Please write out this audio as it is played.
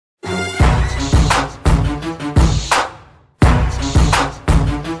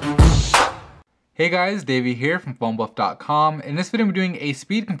Hey guys, Davey here from phonebuff.com. In this video I'm doing a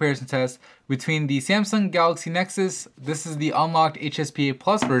speed comparison test between the Samsung Galaxy Nexus, this is the unlocked HSPA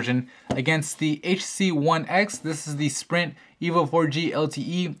Plus version, against the HTC One X, this is the Sprint EVO 4G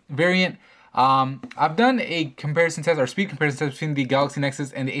LTE variant. I've done a comparison test, or speed comparison test between the Galaxy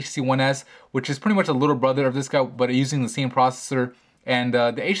Nexus and the HTC One S, which is pretty much a little brother of this guy, but using the same processor. And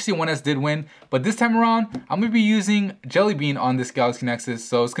the HTC One S did win, but this time around, I'm going to be using Jelly Bean on this Galaxy Nexus,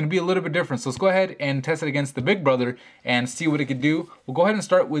 so it's going to be a little bit different. So let's go ahead and test it against the big brother and see what it could do. We'll go ahead and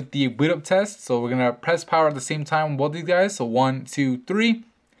start with the boot up test. So we're going to press power at the same time on both these guys. So 1, 2, 3.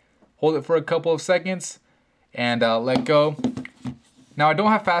 Hold it for a couple of seconds and let go. Now I don't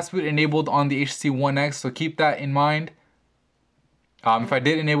have fast boot enabled on the HTC One X, so keep that in mind. If I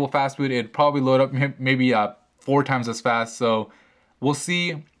did enable fast boot, it'd probably load up maybe 4 times as fast. So we'll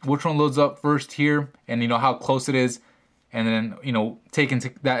see which one loads up first here, and how close it is, and then take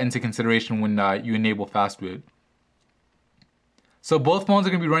that into consideration when you enable fast boot. So both phones are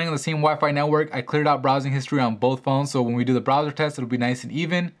going to be running on the same Wi-Fi network. I cleared out browsing history on both phones, so when we do the browser test, it'll be nice and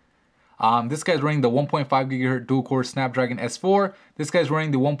even. This guy's running the 1.5 GHz dual-core Snapdragon S4. This guy's running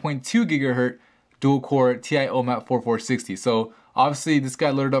the 1.2 GHz dual-core TI OMAP 4460. So obviously this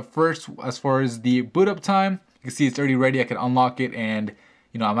guy loaded up first as far as the boot up time. You can see it's already ready. I can unlock it, and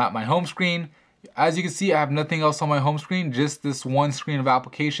I'm at my home screen. As you can see, I have nothing else on my home screen, just this one screen of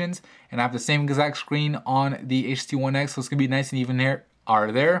applications, and I have the same exact screen on the HTC One X, so it's gonna be nice and even there.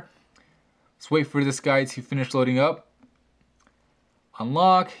 Let's wait for this guy to finish loading up.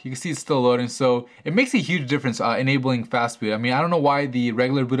 Unlock. You can see it's still loading, so it makes a huge difference enabling fast boot. I mean, I don't know why the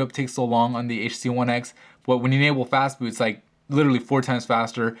regular boot up takes so long on the HTC One X, but when you enable fast boot, it's like literally 4 times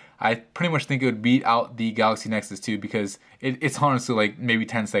faster. I pretty much think it would beat out the Galaxy Nexus 2 because it's honestly like maybe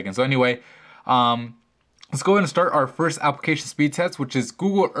 10 seconds. So anyway, let's go ahead and start our first application speed test, which is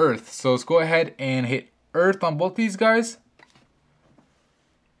Google Earth. So let's go ahead and hit Earth on both these guys.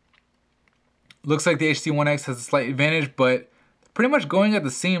 Looks like the HTC One X has a slight advantage, but pretty much going at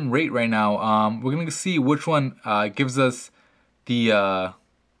the same rate right now. We're going to see which one gives us the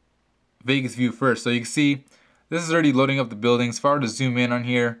Vegas view first. So you can see this is already loading up the buildings. If I were to zoom in on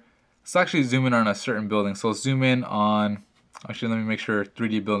here, let's actually zoom in on a certain building. So let's zoom in on, actually let me make sure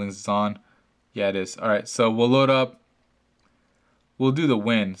 3D buildings is on. Yeah, it is. Alright, so we'll load up, we'll do the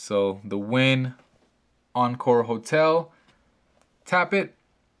Wynn. So the Wynn Encore Hotel, tap it.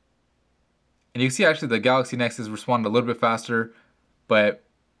 And you can see actually the Galaxy Nexus responded a little bit faster, but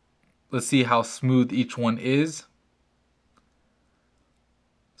let's see how smooth each one is.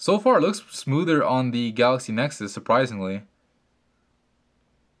 So far, it looks smoother on the Galaxy Nexus, surprisingly.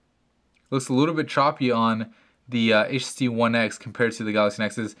 Looks a little bit choppy on the HTC One X compared to the Galaxy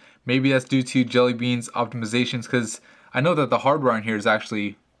Nexus. Maybe that's due to Jelly Bean's optimizations, because I know that the hardware on here is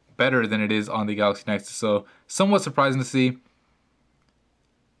actually better than it is on the Galaxy Nexus, so somewhat surprising to see.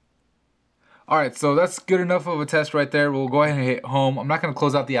 Alright, so that's good enough of a test right there. We'll go ahead and hit home. I'm not going to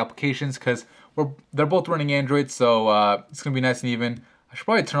close out the applications because they're both running Android, so it's going to be nice and even. I should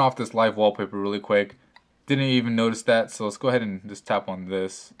probably turn off this live wallpaper really quick. Didn't even notice that, so let's go ahead and just tap on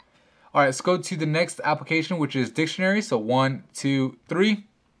this. Alright, let's go to the next application, which is Dictionary. So 1, 2, 3.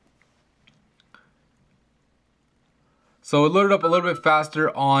 So it loaded up a little bit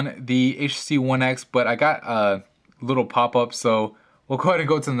faster on the HTC One X, but I got a little pop-up, so we'll go ahead and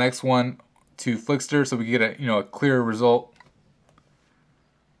go to the next one, to Flickster, so we can get a clearer result.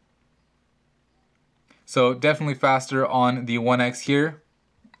 So definitely faster on the One X here.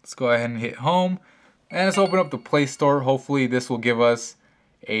 Let's go ahead and hit home, and let's open up the Play Store. Hopefully this will give us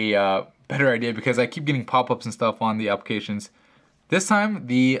a better idea, because I keep getting pop-ups and stuff on the applications. This time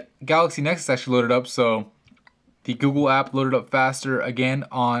the Galaxy Nexus actually loaded up, so the Google app loaded up faster again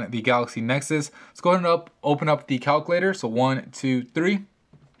on the Galaxy Nexus. Let's go ahead and open up the calculator. So 1, 2, 3.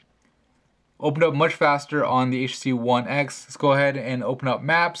 Opened up much faster on the HTC One X. Let's go ahead and open up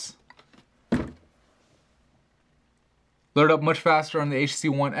Maps. Loaded up much faster on the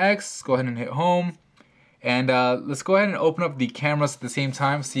HTC One X. Let's go ahead and hit home. And let's go ahead and open up the cameras at the same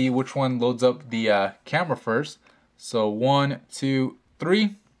time. See which one loads up the camera first. So 1, 2,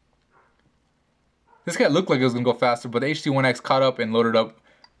 3. This guy looked like it was going to go faster, but the HTC One X caught up and loaded up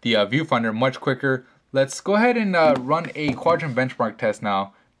the viewfinder much quicker. Let's go ahead and run a quadrant benchmark test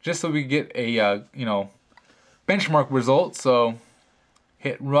now, just so we get a benchmark result. So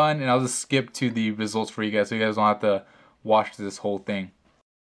hit run, and I'll just skip to the results for you guys, so you guys don't have to watch this whole thing.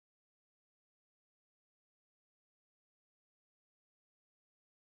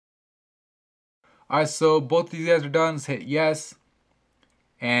 Alright, so both of these guys are done. Let's hit yes.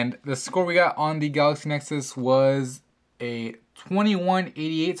 And the score we got on the Galaxy Nexus was a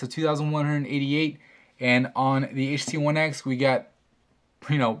 2188, so 2188, and on the HTC One X we got,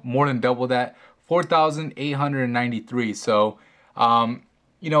 you know, more than double that, 4,893. So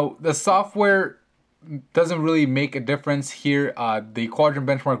you know, the software doesn't really make a difference here. The quadrant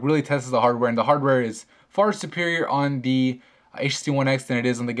benchmark really tests the hardware, and the hardware is far superior on the HTC One X than it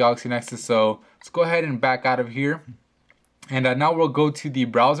is on the Galaxy Nexus. So let's go ahead and back out of here, and now we'll go to the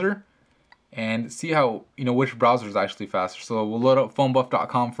browser and see how, you know, which browser is actually faster. So we'll load up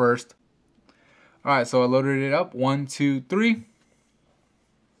phonebuff.com first. All right, so I loaded it up. 1, 2, 3.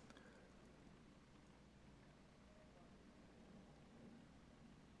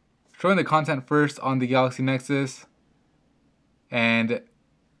 Showing the content first on the Galaxy Nexus, and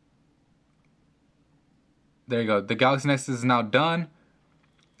there you go. The Galaxy Nexus is now done.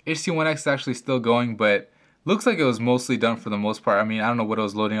 HTC One X is actually still going, but looks like it was mostly done for the most part. I mean, I don't know what it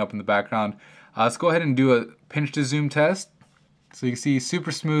was loading up in the background. Let's go ahead and do a pinch to zoom test. So you can see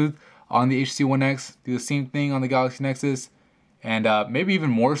super smooth on the HTC One X. Do the same thing on the Galaxy Nexus, and maybe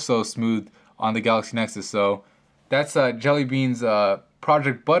even more so smooth on the Galaxy Nexus. So that's Jelly Bean's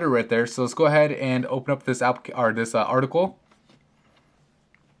Project Butter right there. So let's go ahead and open up this article.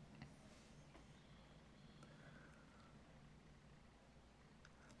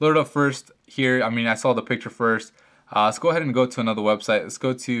 Load it up first here. I mean, I saw the picture first. Let's go ahead and go to another website. Let's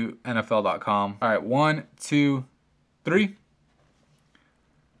go to NFL.com. All right, 1, 2, 3.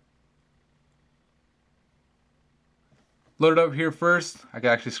 Load it up here first. I can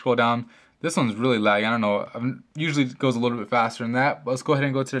actually scroll down. This one's really laggy. I don't know. Usually it goes a little bit faster than that. But let's go ahead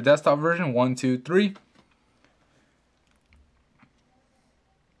and go to the desktop version. 1, 2, 3.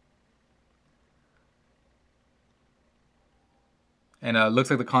 And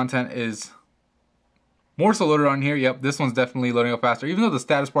looks like the content is more so loaded on here. Yep, this one's definitely loading up faster. Even though the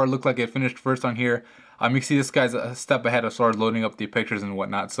status bar looked like it finished first on here, you can see this guy's a step ahead as far as loading up the pictures and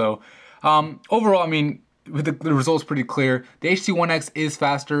whatnot. So overall, I mean, with the results pretty clear. The HTC One X is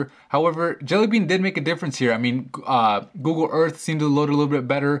faster. However, Jelly Bean did make a difference here. I mean, Google Earth seemed to load a little bit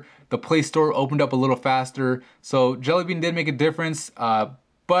better. The Play Store opened up a little faster. So Jelly Bean did make a difference.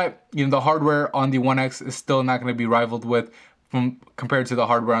 But you know, the hardware on the One X is still not going to be rivaled with compared to the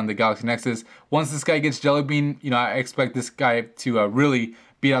hardware on the Galaxy Nexus. Once this guy gets Jelly Bean, you know, I expect this guy to really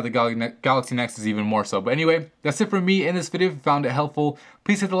beat out the Galaxy Nexus even more so. But anyway, that's it for me in this video. If you found it helpful,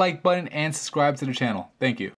 please hit the like button and subscribe to the channel. Thank you.